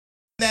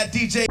That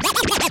DJ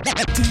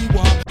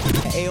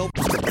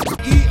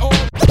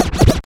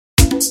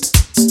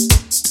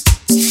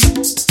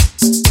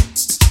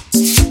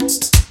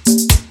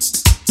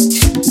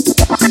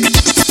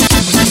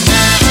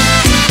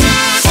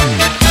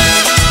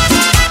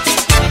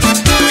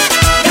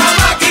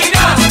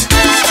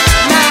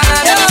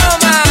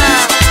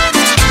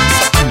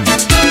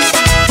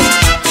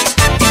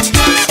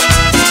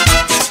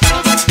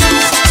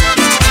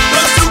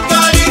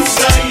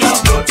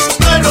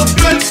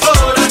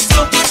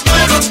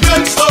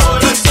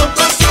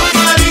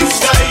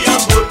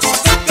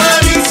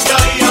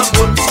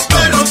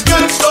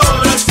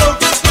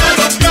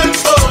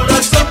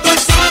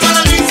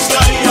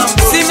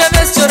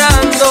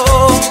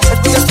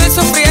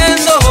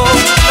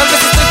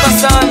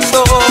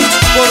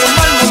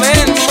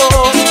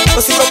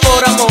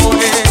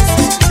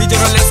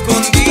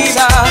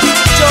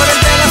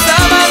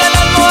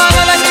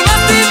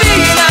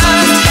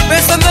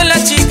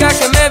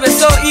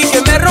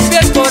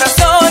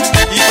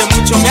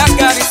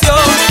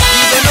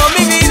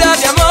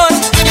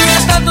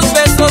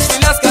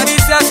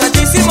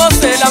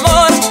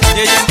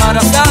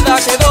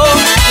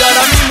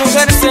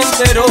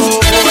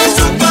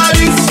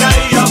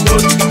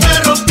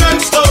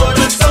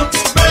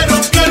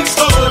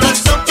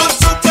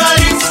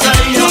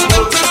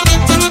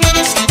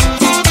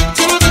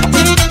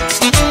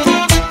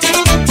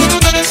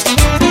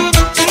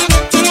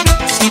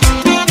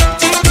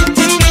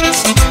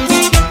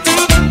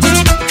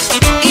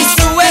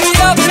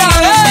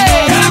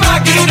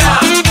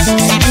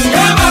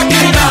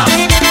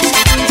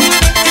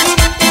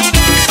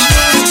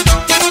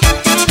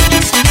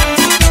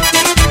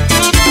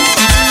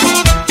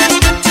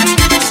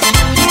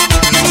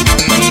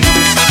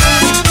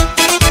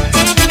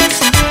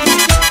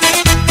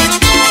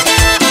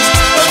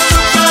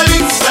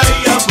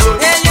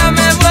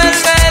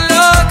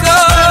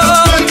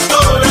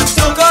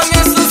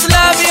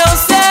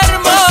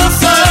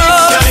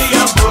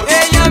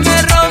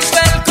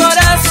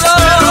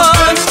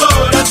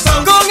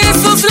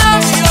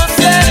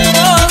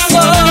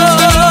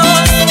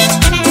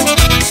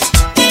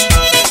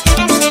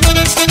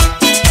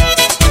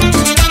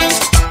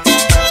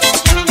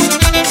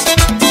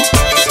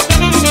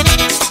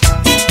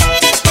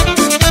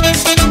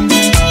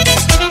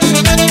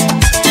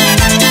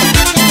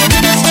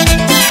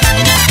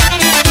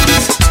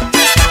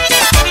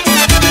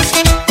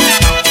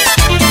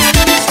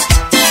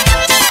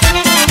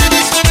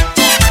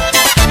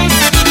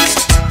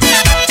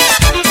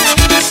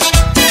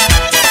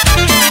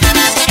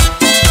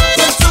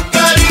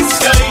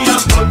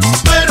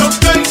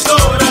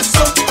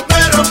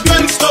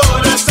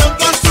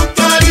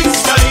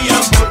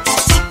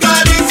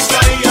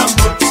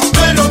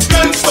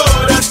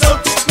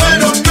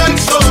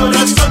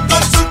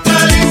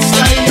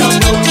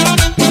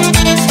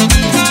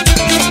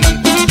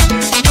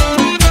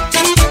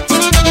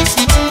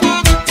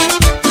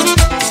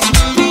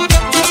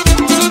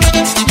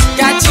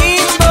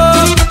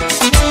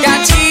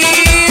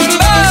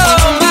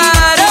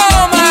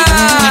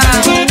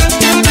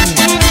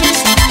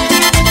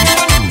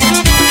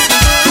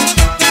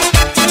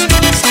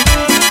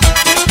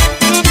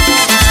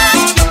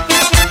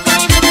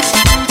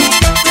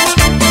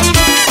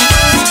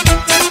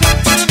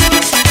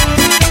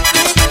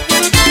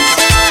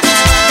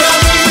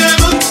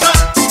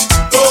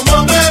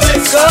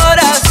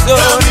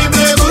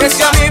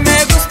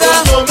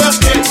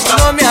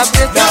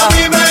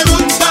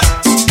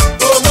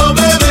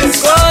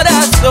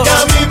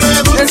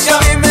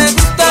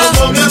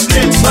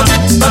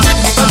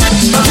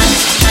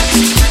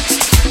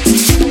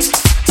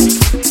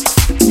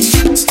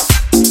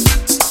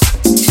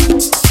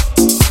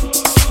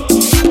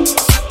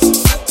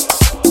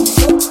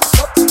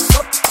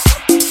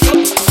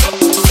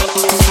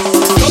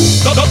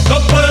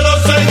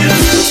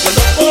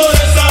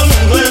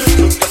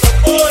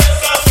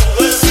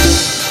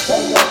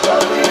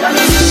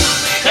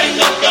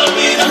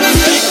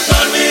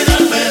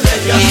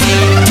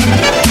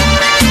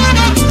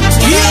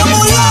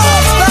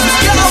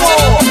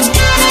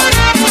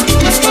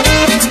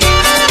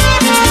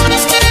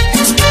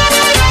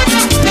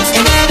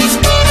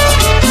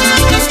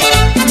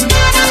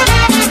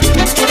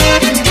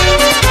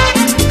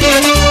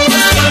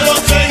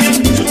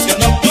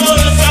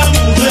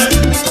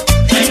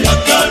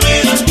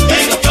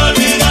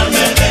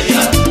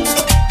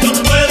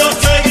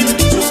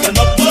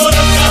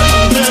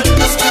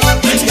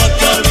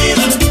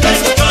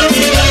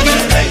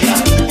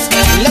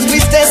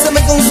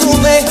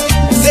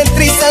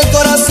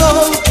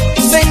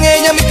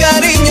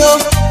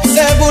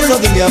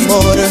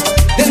amor.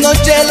 De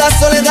noche la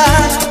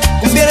soledad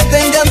convierte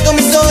en llanto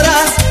mis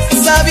horas,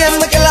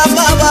 sabiendo que la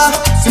amaba,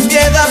 sin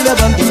piedad me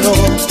abandonó.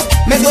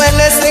 Me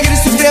duele seguir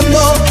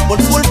sufriendo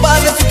por culpa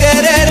de su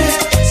querer.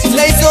 Si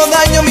le hizo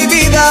daño a mi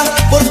vida,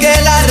 ¿por qué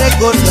la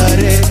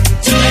recordaré?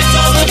 Si le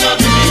hizo daño a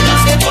mi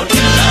vida, ¿por qué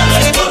la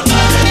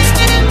recordaré?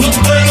 No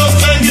puedo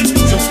seguir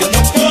sufriendo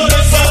por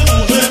esa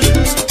mujer.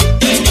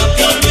 Tengo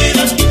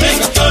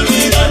que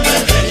olvidarme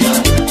de ella.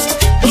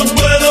 No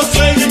puedo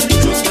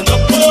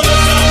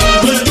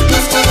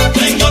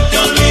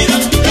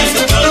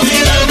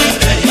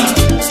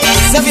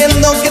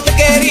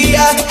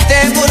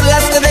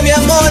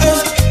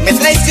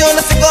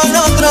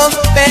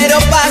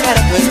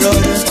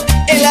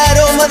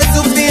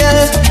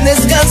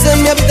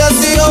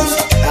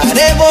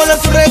añoran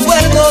sus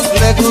recuerdos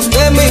lejos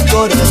de mi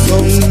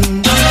corazón.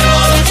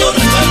 Añoran sus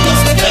recuerdos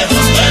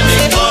lejos de mi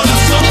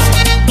corazón.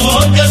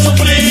 ¿Por qué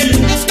sufrir?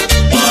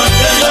 ¿Por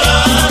qué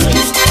llorar?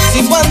 Si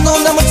cuando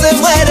un amor se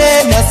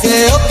muere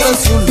nace otro en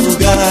su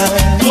lugar.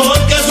 ¿Por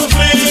qué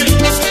sufrir?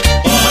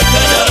 ¿Por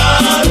qué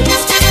llorar?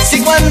 Si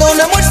cuando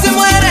un amor se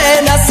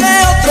muere nace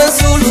otro en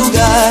su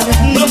lugar.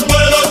 No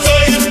puedo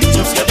seguir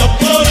sufriendo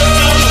por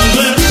otra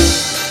mujer.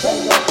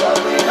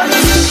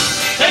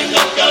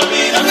 Tengo que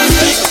olvidarme de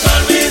ella.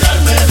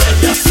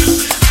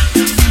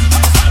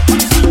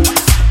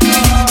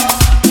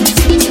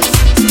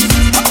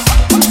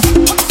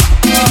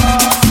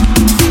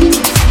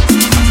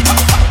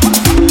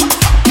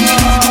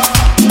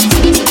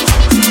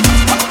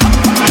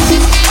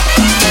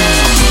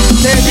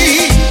 Te di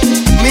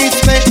mis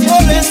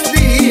mejores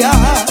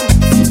días,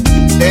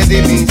 te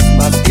di mis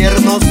más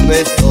tiernos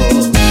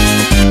besos,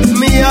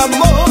 mi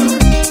amor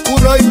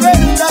puro y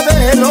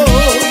verdadero,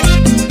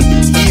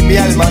 y mi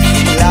alma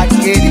si la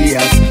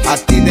querías, a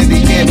ti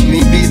dediqué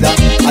mi vida,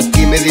 a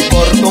ti me di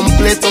por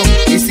completo,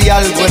 y si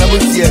algo era muy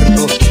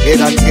cierto,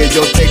 era que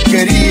yo te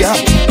quería,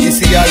 y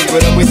si algo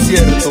era muy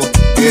cierto,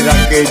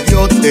 era que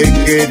yo te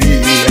quería.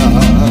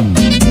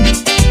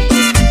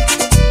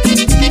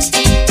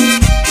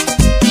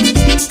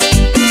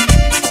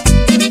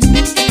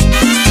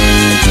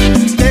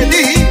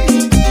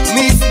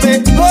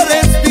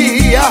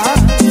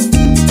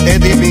 Te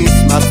di mis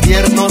más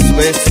tiernos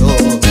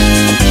besos,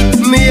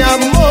 mi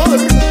amor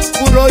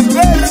puro y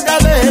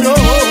verdadero,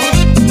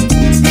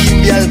 y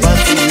mi alma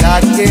si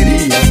la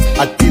querías,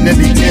 a ti le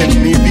dediqué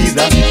mi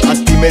vida, a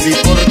ti me di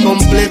por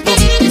completo,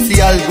 y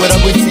si algo era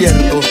muy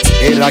cierto,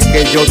 era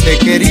que yo te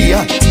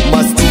quería,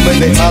 mas tú me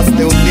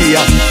dejaste un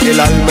día, el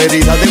alma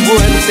herida de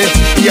muerte,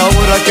 y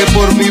ahora que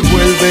por mí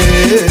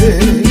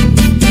vuelves,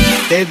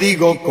 te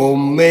digo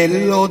con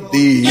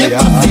melodía,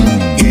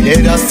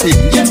 querer así,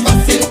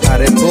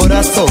 dar el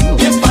corazón,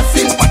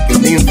 pa' que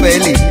un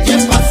infeliz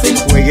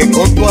juegue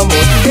con tu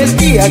amor. El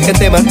día que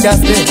te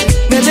marchaste,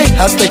 me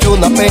dejaste yo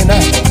una pena,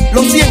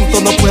 lo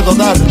siento, no puedo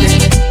darte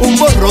un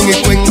borrón y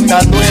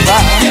cuenta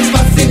nueva.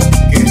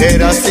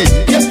 Querer así,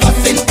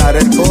 dar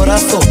el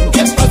corazón,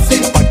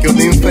 pa' que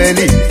un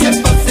infeliz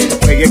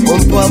juegue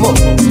con tu amor.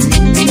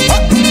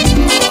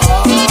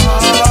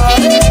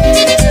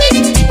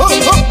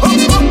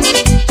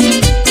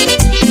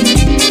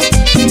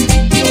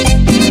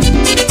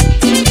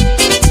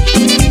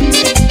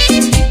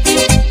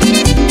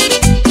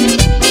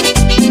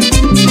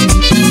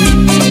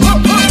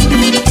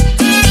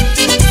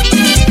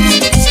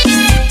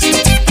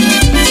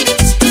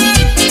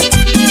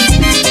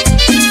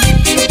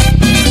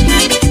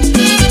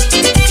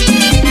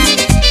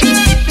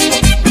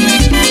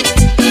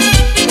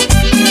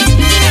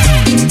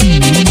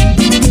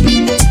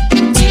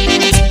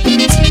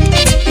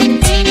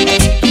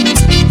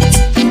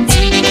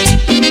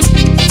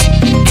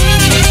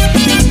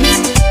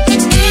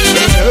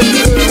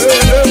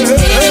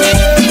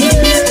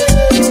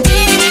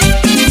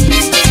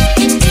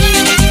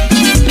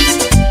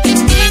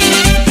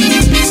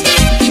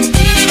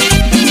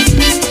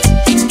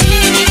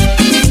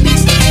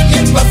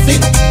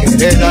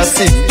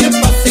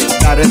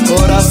 Dar el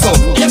corazón,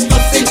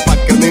 pa'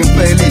 que un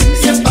infeliz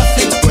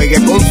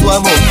juegue con su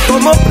amor.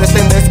 ¿Cómo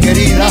pretendes,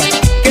 querida,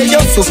 que yo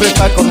sufra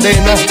esta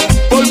condena?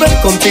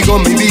 Volver contigo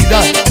mi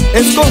vida,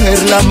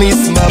 escoger la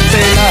misma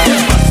pena.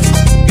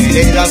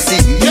 Querer así,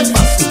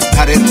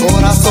 dar el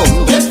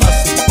corazón,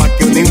 pa'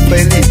 que un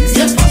infeliz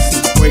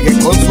juegue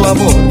con su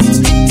amor.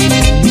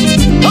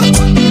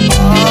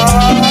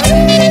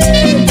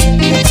 Ay,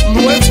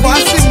 no es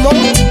fácil, no,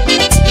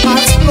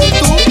 hazlo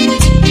tú.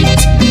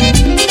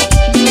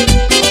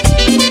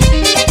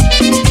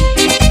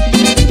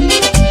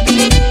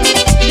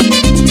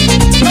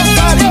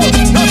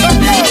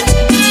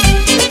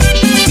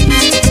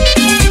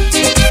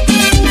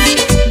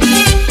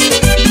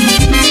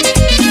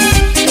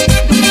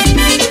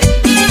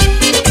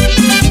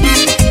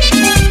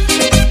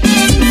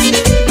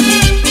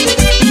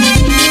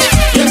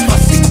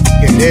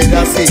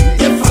 Así,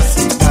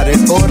 dar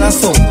el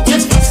corazón,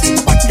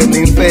 pa' que un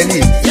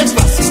infeliz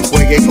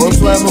juegue con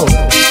su amor.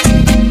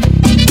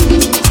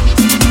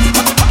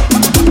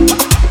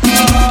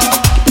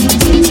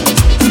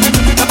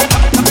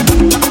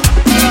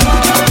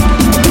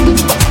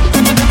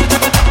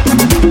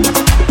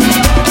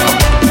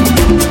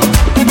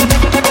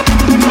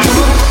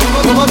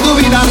 Como tu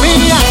vida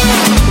mía,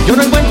 yo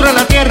no encuentro en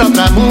la tierra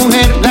otra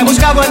mujer. La he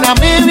buscado en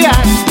Namibia,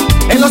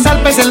 en los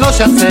Alpes, en los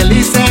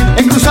Champs-Élysées,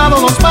 he cruzado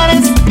los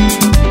mares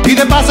y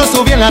de paso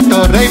subí en la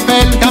Torre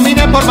Eiffel.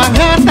 Caminé por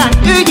Manhattan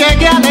y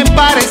llegué al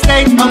Empire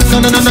State. No,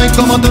 y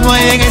como tú no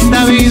hay en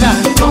esta vida,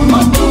 Como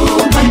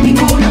tú no hay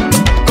ninguna,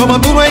 como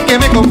tú no hay que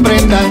me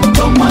comprenda,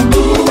 como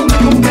tú me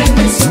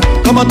comprendes,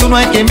 como tú no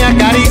hay que me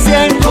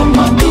acaricie,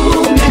 como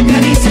tú me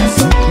acaricias,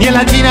 ni en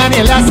la China ni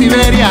en la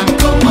Siberia.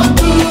 como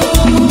tú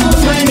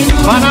no hay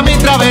ninguna. Para mi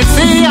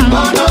travesía,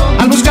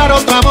 al buscar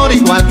otro amor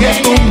igual que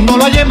tú, no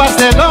lo hallé en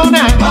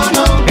Barcelona,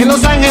 en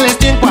Los Ángeles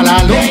ni en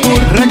Kuala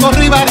Lumpur.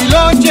 Recorrí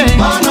Bariloche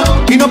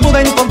y no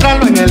pude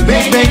encontrarlo en el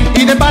Big Bang.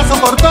 Y de paso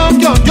por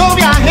Tokio yo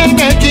viajé en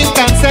el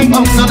Shinkansen.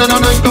 Oh, no, no, no,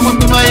 no, y como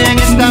tú no hay en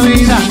esta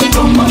vida.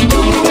 Como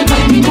tú no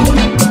hay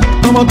ninguna.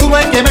 Como tú no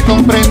hay que me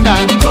comprenda.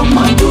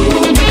 Como tú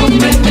me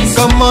comprendes.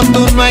 Como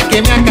tú no hay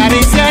que me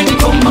acaricien.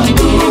 Como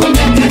tú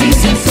me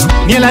acaricias.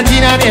 Ni en la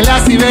China ni en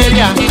la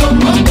Siberia.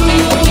 Como tú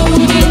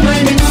no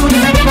hay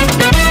ninguna.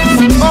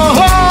 Oh,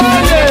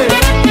 oye.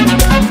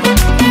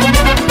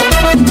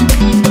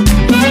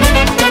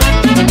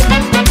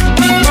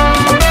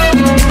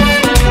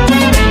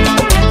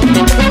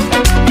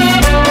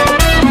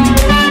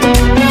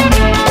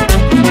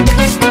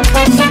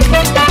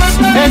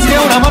 Es que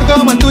un amor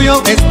como el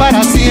tuyo es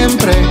para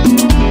siempre.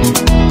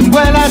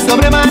 Vuela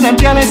sobre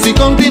manantiales y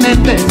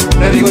continentes.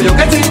 Te digo yo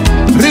que sí.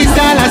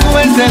 Riza las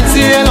nubes del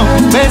cielo,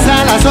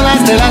 besa las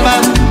olas del alba,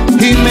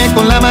 irme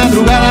con la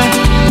madrugada,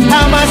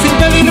 jamás sin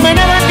pedirme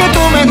nada, que tú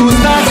me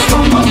gustas.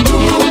 Como tú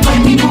no hay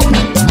ninguna.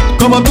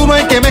 Como tú no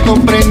hay que me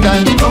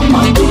comprendan.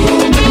 Como tú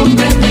me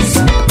comprendes.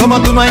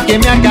 Como tú no hay que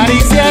me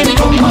acaricien.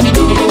 Como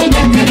tú me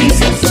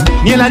acaricias.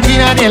 Ni en la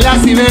China ni en la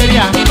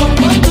Siberia.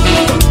 Como tú.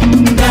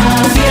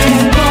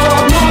 Nadie como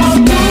tú.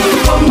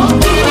 Como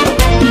tú.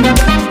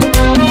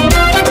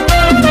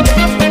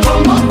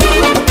 Como tú.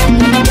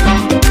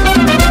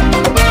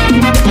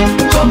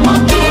 Como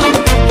tú.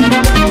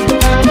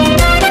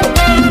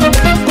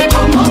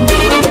 Como tú.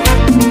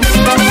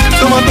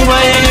 Como tú no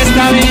hay en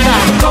esta vida.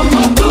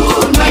 Como tú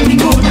no hay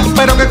ninguna.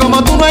 Pero que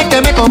como tú no hay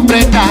que me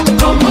comprenda.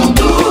 Como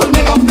tú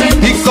me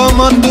comprendes. Y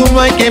como tú no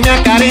hay que me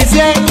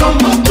acaricie.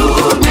 Como tú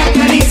me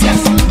acaricias.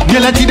 Ni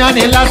en la China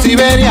ni en la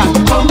Siberia.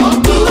 Como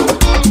tú.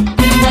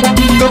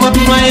 Como tú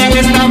no hay en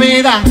esta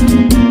vida.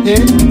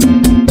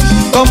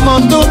 Como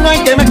tú no hay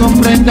que me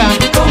comprenda.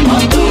 Como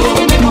tú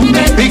me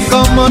comprendes. Y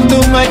como tú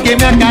no hay que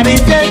me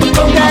acaricie.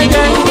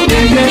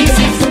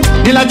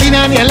 Ni en la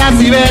China ni en la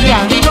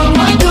Siberia.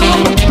 Como tú.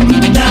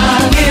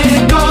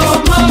 Nadie como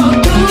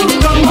tú.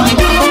 Como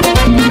tú.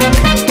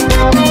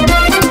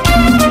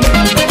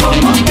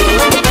 Como tú.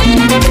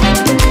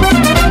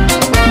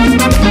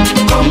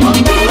 Como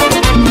tú.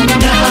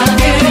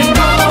 Nadie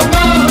como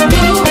tú.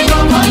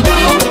 Como tú.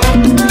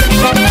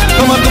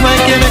 Como tú no hay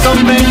que me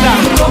comprenda.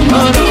 Como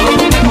tú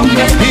me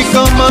comprendes. Y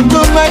como tú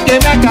no hay que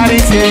me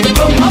acaricie.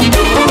 Como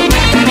tú me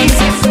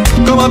acaricias.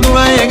 Como tú no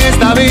hay en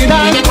esta vida.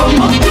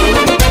 Como tú.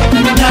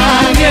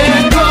 Nadie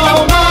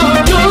como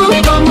tú.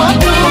 Como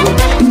tú.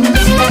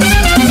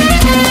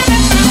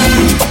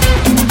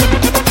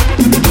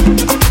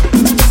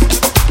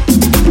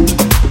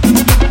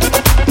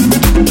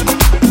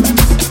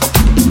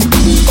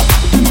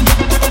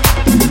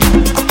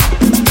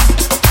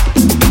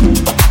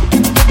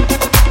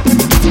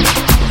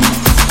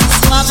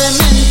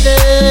 Suavemente,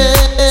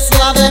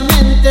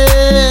 suavemente,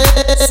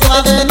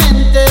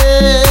 suavemente,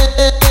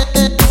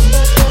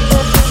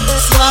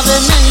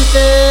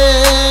 suavemente,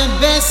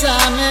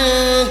 bésame,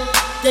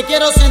 que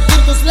quiero sentir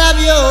tus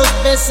labios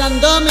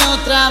besándome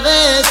otra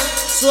vez.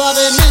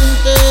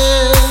 Suavemente,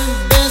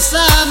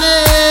 bésame,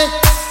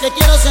 que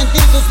quiero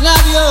sentir tus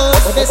labios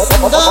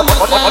besándome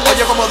otra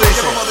vez.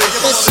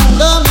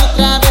 Besándome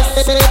otra vez,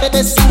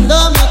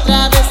 besándome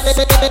otra vez,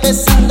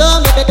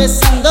 besándome,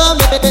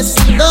 besándome,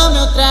 besándome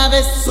otra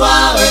vez.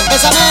 Suave,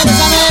 bésame,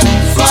 bésame,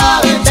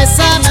 suave,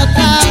 bésame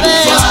otra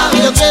vez. Suave,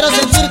 yo quiero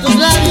sentir tus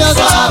labios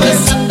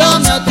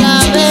besándome otra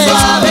vez.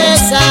 Suave,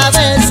 besa,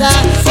 besa,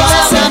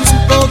 bésame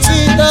un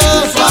poquito.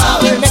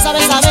 Suave, besa,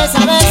 besa, besa,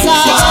 besa,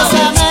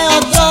 bésame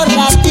otro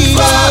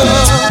ratito.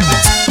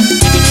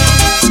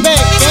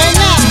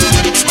 Pequeña,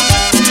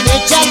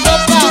 échate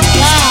pa'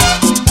 acá.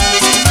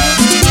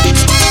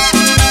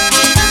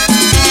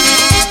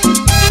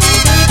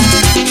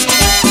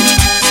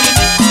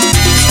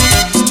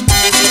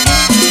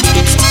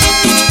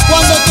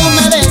 Cuando tú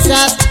me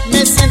besas,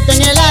 me siento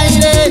en el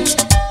aire.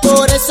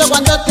 Por eso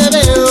cuando te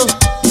veo,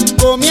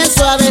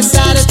 comienzo a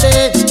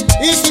besarte.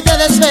 Y si te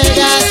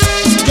despegas,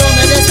 yo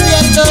me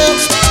despierto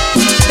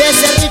de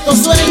ese rico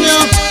sueño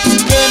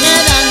que me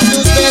dan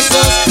tus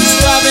besos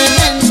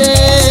suavemente.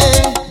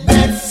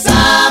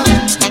 Bésame,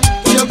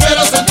 yo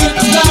quiero sentir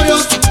tus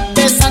labios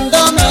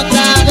besándome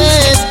otra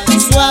vez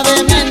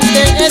suavemente.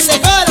 Ese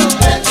coro,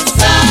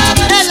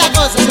 bésame, es la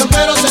cosa. Yo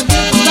quiero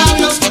sentir tus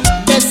labios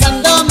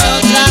besándome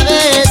otra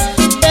vez.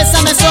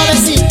 Bésame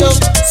suavecito,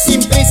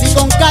 sin prisa y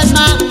con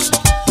calma.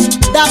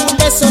 Dame un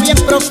beso bien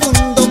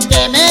profundo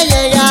que me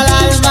llega al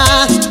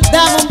alma.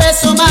 Dame un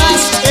beso más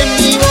en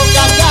mi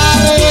boca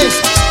cabe.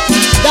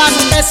 Dame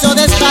un beso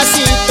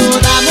despacito,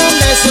 dame un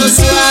beso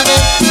suave,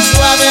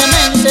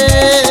 suavemente.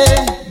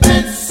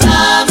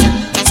 Bésame,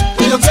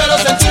 que yo quiero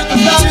sentir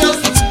tus labios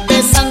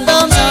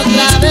besándome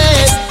otra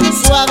vez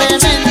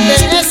suavemente.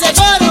 Ese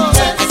coro,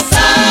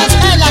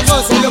 bésame, es la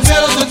cosa. Yo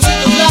quiero sentir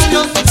tus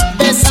labios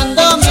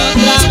besándome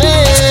otra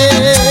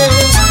vez.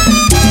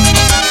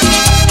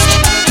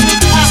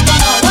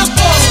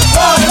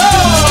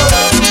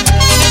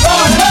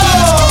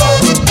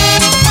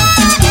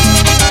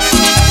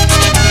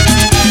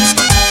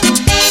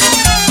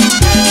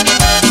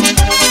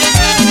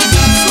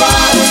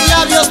 Suaves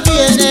labios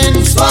tienes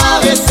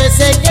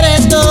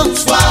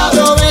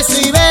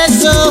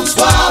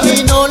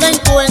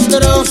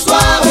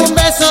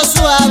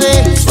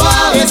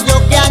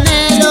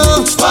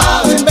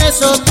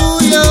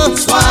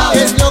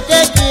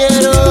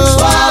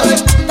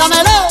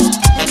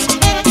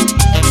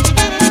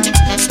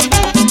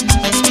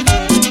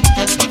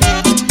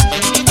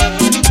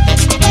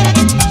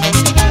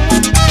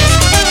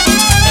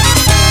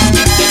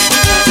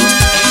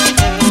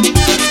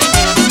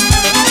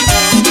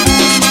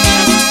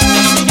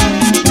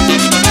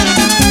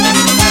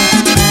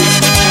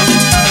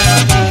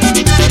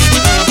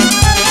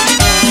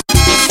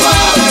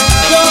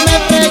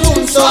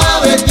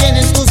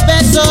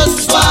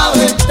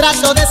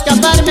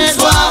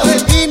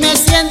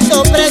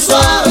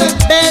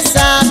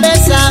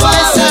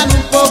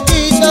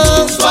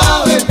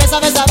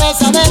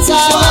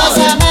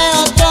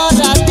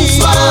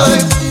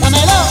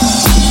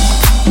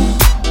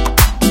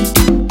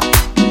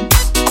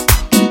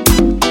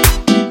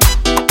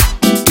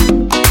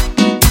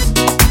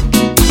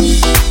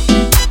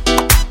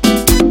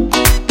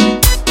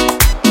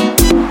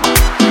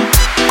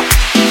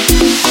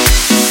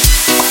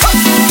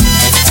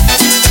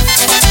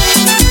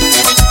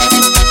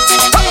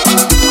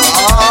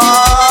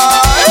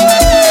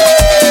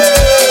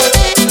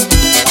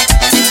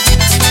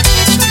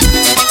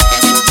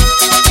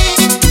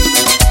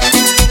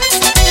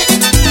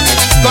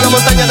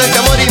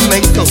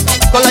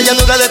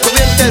textura de tu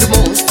vientre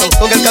hermoso,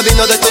 con el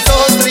camino de tus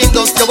ojos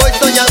lindos, yo voy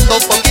soñando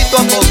poquito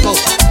a poco.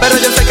 Pero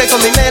yo sé que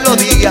con mi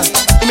melodía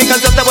y mi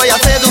canción te voy a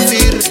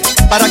seducir,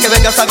 para que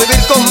vengas a vivir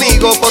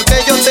conmigo,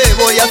 porque yo te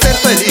voy a hacer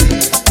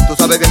feliz. Tú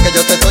sabes bien que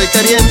yo te estoy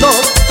queriendo,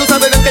 tú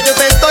sabes bien que yo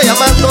te estoy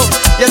amando,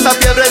 y esta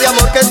fiebre de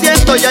amor que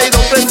siento ya ha ido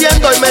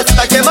creciendo y me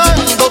está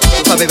quemando.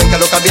 Tú sabes bien que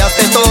lo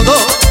cambiaste todo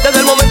desde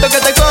el momento que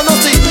te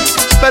conocí,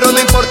 pero no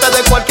importa,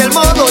 de cualquier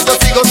modo yo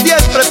sigo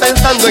siempre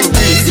pensando en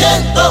ti.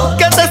 Siento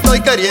que te estoy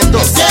queriendo,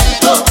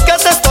 siento que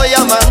te estoy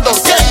amando,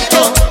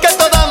 siento que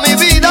toda mi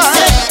vida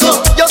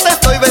siento yo te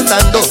estoy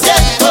besando,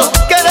 siento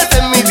que eres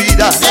en mi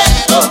vida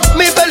siento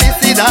mi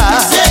felicidad,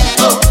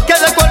 siento que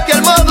de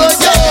cualquier modo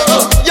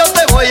yo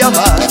te voy a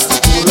amar.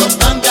 tú lo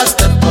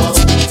cambiaste todo,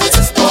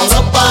 es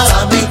todo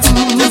para mí.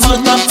 No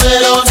importa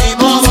pero ni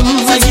modo,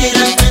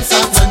 seguiré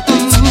pensando en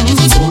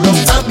ti. Tú lo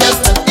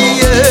cambiaste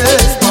todo,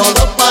 es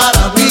todo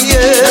para mí.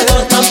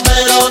 No importa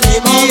pero ni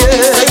modo,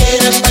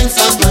 seguiré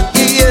pensando en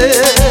ti.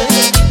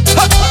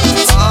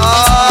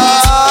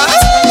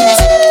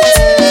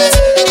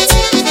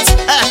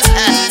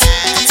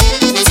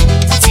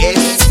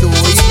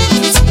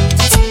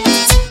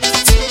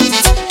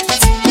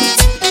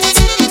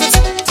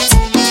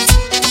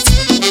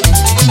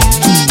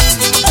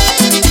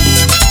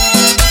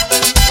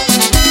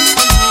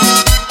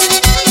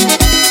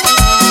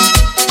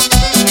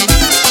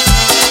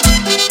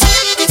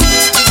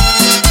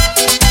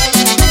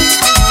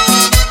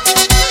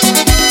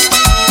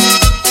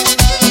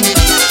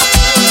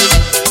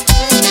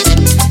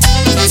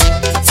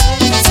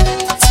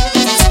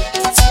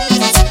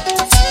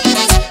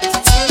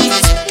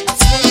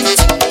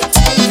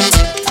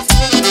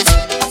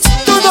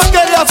 Tú no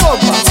querías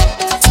bomba,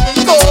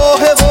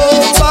 coge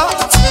bomba.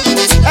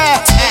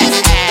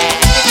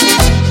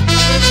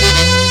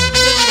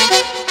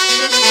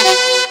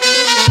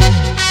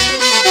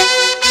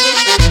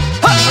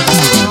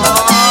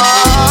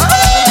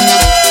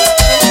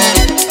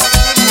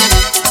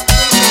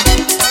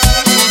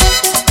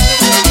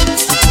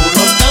 Tú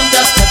lo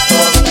cambiaste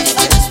todo,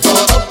 es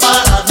todo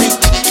para mí.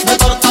 No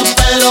importa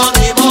pero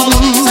ni modo,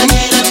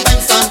 seguiré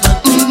pensando en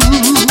ti.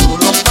 Tú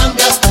lo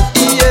cambiaste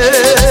todo,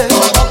 es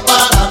todo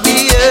para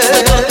mí. No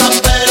importa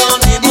pero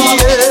ni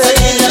modo,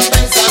 seguiré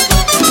pensando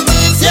en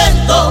ti.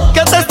 Siento,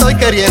 Que te estoy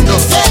queriendo,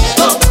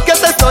 siento, que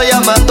te estoy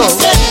amando,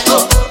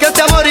 siento, que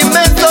este amor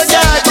inmenso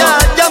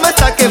ya me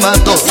está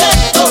quemando.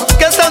 siento,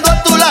 Que estando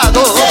a tu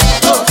lado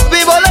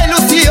vivo la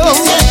ilusión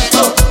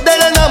siento.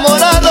 del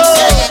enamorado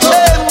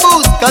en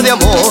busca de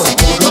amor.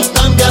 Tú lo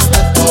cambiaste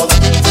todo,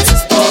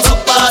 es todo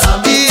para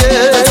mí.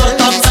 No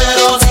importa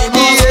pero ni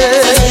modo,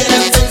 seguiré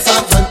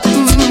pensando en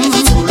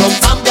ti. Tú lo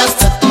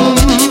cambiaste todo,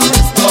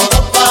 es todo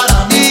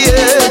para mí.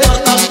 No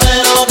importa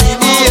pero ni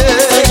modo,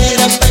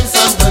 seguiré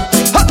pensando en ti.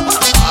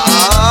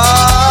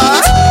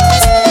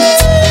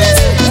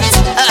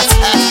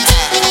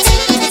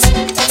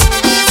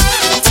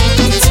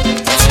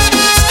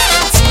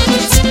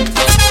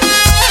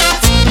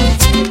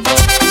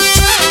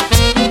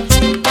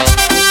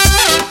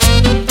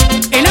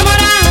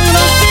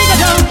 Enamorado sigo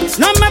yo,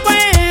 no me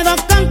puedo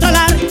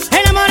controlar.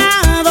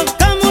 Enamorado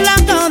como un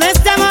loco de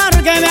este amor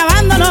que me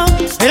abandonó.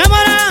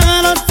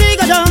 Enamorado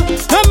sigo yo,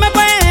 no me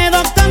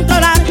puedo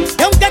controlar.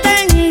 Y aunque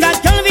tenga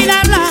que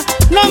olvidarla,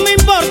 no me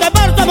importa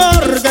por tu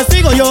amor, que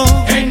sigo yo.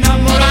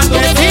 Enamorado,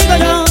 Que sigo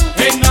yo,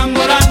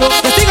 enamorado,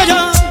 que sigo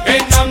yo,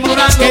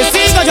 enamorado, que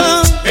sigo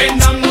yo.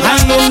 enamorado,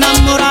 Ando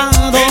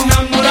enamorado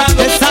enamorado,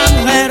 de esa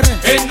mujer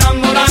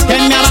enamorado, que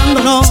me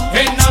abandonó,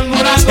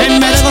 enamorado, que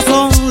me dejó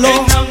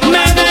solo,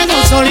 me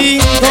dejó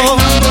solito.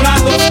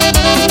 enamorado,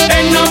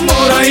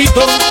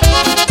 enamoradito.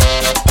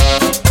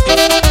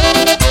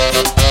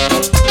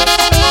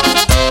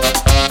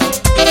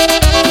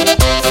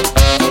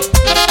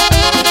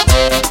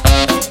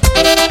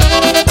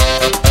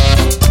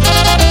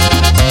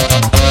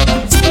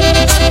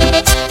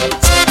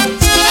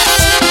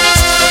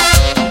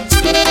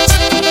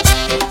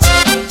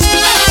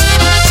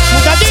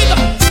 Muchachito,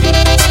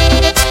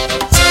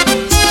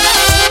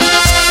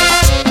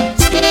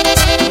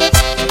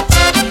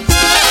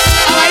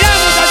 a bailar,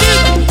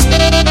 muchachito.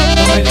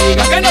 No me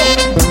diga que no,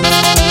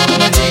 no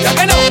me diga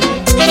que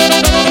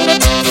no.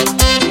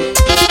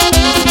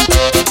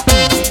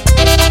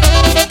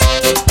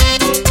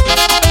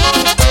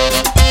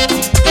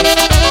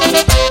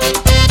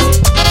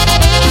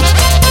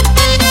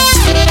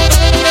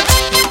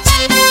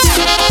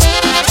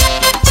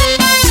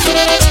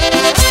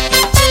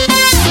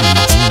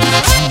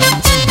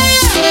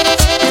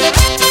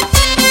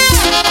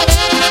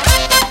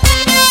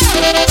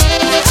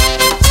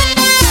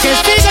 Que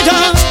sigo yo,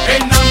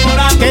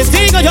 Enamorado, que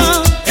sigo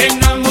yo,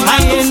 enamorado,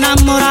 ay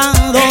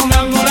enamorado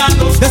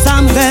enamorado, de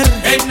esa mujer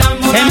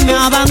enamorado, que me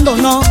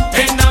abandonó,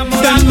 que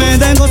enamorado, me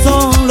dejó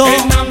solo,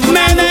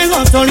 Enamorado. me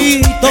dejó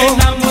solito,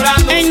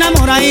 Enamorado.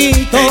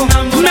 enamoradito,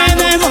 Enamorado. me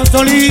dejó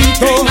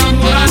solito.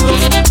 enamorado,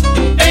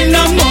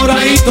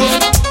 enamoradito.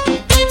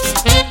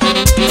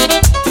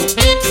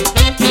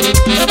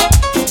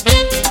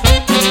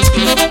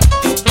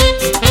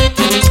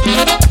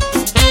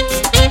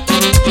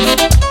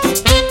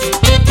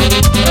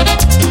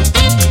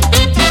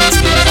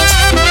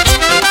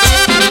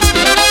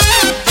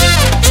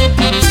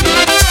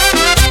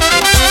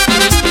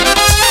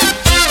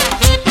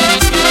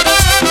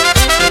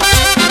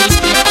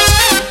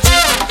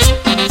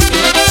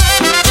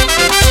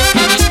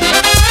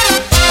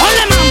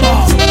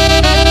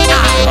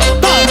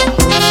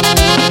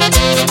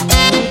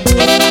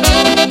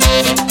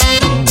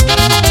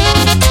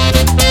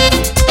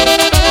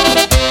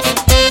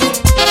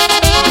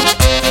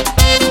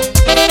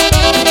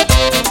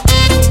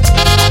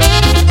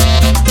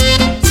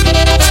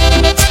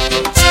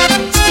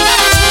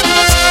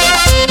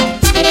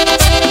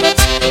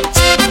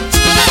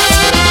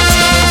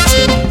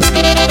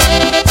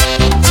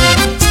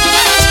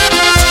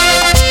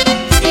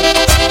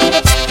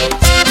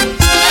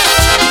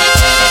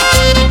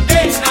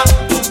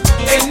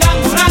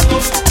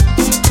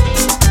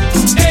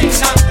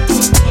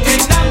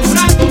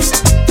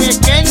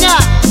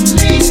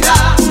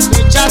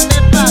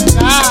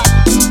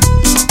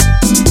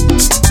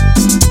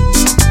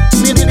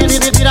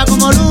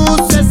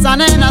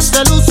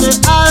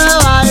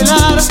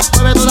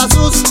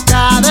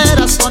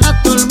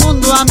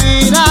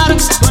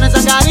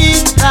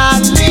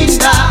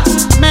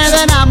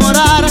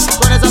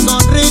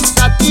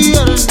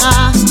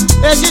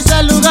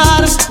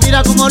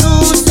 como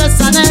luce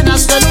esa nena,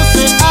 se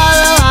luce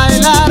al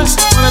bailar.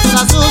 Mueve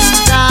todas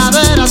sus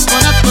caderas,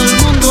 pone a todo el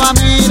mundo a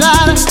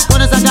mirar.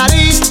 Con esa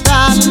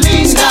carita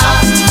linda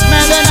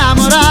me de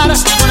enamorar,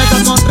 con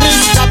esa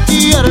sonrisa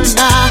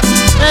tierna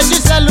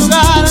hechiza el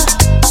lugar. Es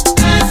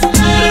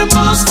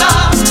hermosa,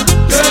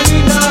 qué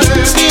linda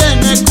es.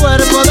 Tiene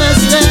cuerpo de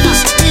sirena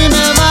y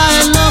me va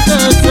a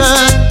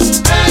enloquecer.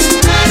 Es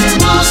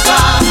hermosa,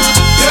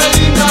 qué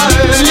linda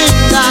es.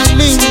 Linda,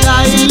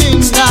 linda y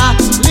linda,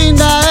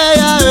 linda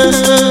ella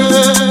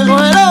es.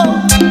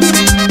 Bueno,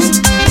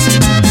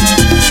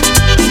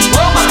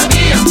 Oh,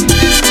 María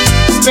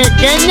mía.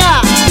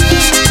 pequeña,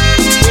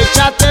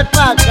 échate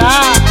pa'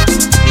 acá.